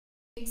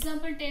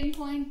Example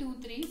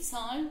 10.23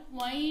 solve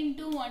y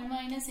into 1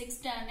 minus x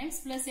tan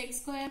x plus x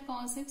square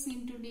cos x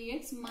into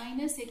dx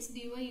minus x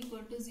dy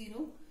equal to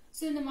 0.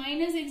 So in the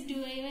minus x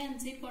dy and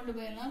side கொண்டு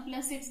போயிடலாம்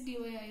plus x dy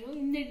ஆயிரும்.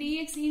 இந்த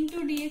dx into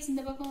dx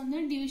இந்த பக்கம்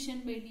வந்து division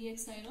by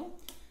dx ஆயிரும்.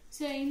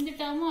 So இந்த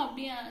term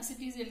அப்படியே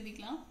cities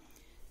எழுதிக்கலாம்.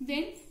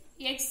 Then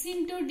x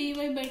into dy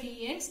by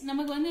dx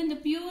நமக்கு வந்து இந்த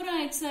pure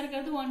x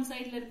இருக்கிறது one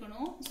sideல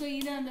இருக்கணும். So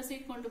இத அந்த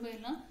side கொண்டு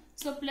போயிடலாம்.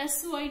 So plus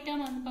y term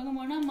அந்த பக்கம்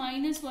போனா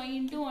minus y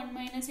into 1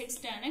 minus x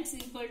tan x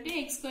equal to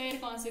x square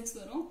cos x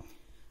வரும்.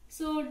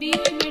 So dy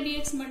by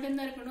dx மட்டும்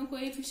தான் இருக்கணும்,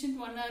 coefficient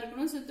 1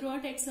 இருக்கணும். So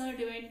throughout x ஆல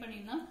divide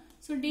பண்ணிடலாம்.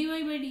 So dy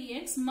by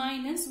dx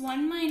minus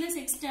 1 minus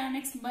x tan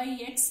x by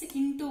x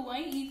into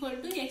y equal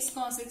to x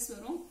cos x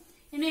வரும்.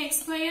 ஏன்னா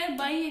x square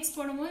by x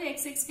போடும்போது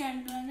x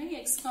cancel ஆனா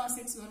x cos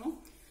x வரும்.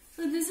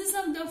 So this is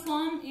of the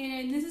form,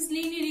 this is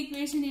linear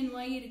equation in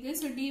y இருக்கு.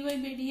 So dy by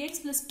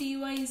dx plus ty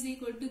is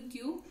equal to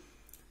q.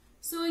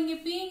 So இங்க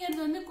p ங்கிறது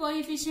வந்து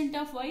coefficient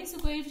of y. So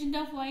coefficient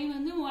of y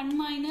வந்து 1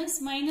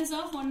 minus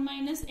of 1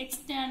 minus x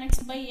tan x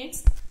by x.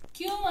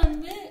 q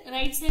வந்து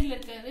right sideல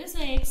இருக்காது. So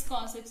x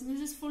cos x. This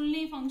is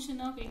fully function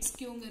of x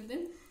q ங்கிறது.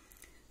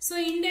 So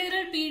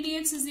integral p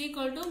dx is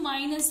equal to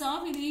minus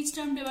of each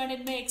term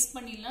divided by x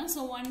பண்ணிடலாம்.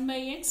 So 1 by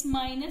x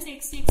minus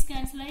x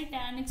cancel ஆகி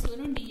tan x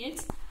வரும் dx.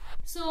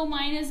 So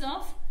minus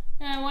of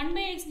 1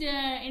 by x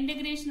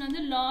integration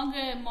வந்து log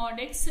mod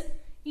x.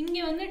 இங்க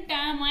வந்து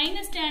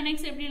minus tan x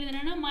எப்படி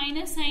எழுதணும்னா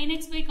minus sin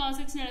x by cos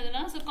x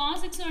எழுதலாம். So cos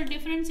x ஓட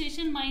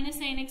differentiation minus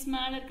sin x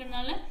மேல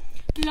இருக்கறனால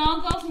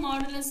log of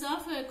modulus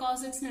of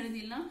cos x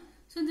எழுதிடலாம்.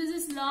 So this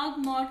is log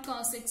mod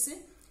cos x.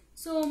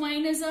 So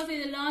minus of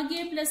இது log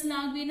a plus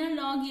log b னா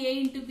log a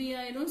into b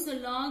ஆயிரும். So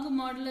log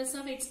modulus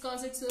of x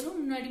cos x வரும்,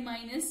 முன்னாடி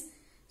minus.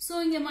 So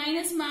இங்க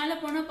minus மேல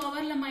போனா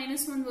பவர்ல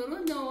minus 1 வரும்,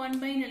 இந்த 1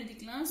 by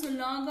எழுதிக்கலாம். So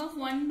log of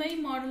 1 by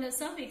modulus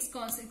of x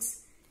cos x.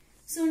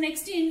 So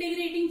next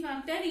integrating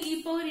factor e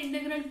power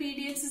integral p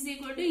dx is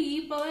equal to e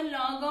power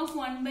log of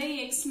 1 by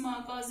x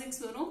cos x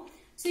வரும்.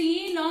 So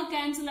e log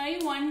cancel ஆகி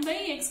 1 by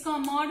x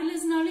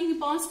modulus நாலும் இங்க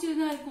positive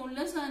தான்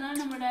இருக்கும்ல. So அதனால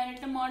நம்ம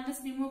டைரக்டா modulus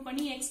remove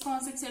பண்ணி x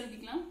cos x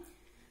எழுதிக்கலாம்.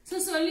 So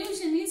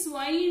solution is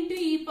y into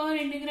e power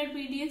integral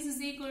p dx is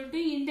equal to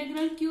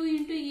integral q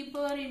into e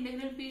power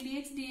integral p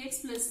dx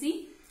dx plus c.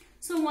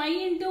 So y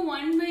into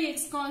 1 by x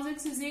cos x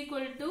is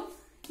equal to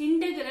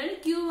integral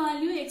q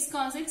value x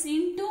cos x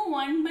into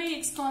 1 by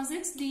x cos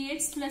x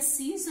dx plus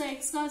c. So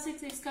x cos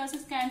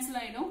x cancel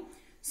ஆயிடும்.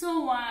 So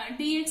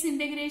dx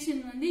integration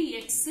வந்து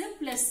x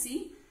plus c.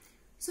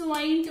 So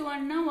y into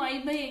 1 na y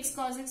by x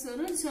cos x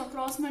வரும். So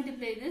cross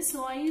multiply this. So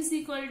y is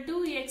equal to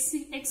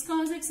x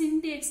cos x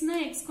into x na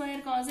x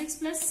square cos x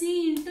plus c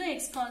into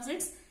x cos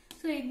x.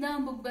 So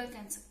exam book by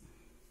cancel.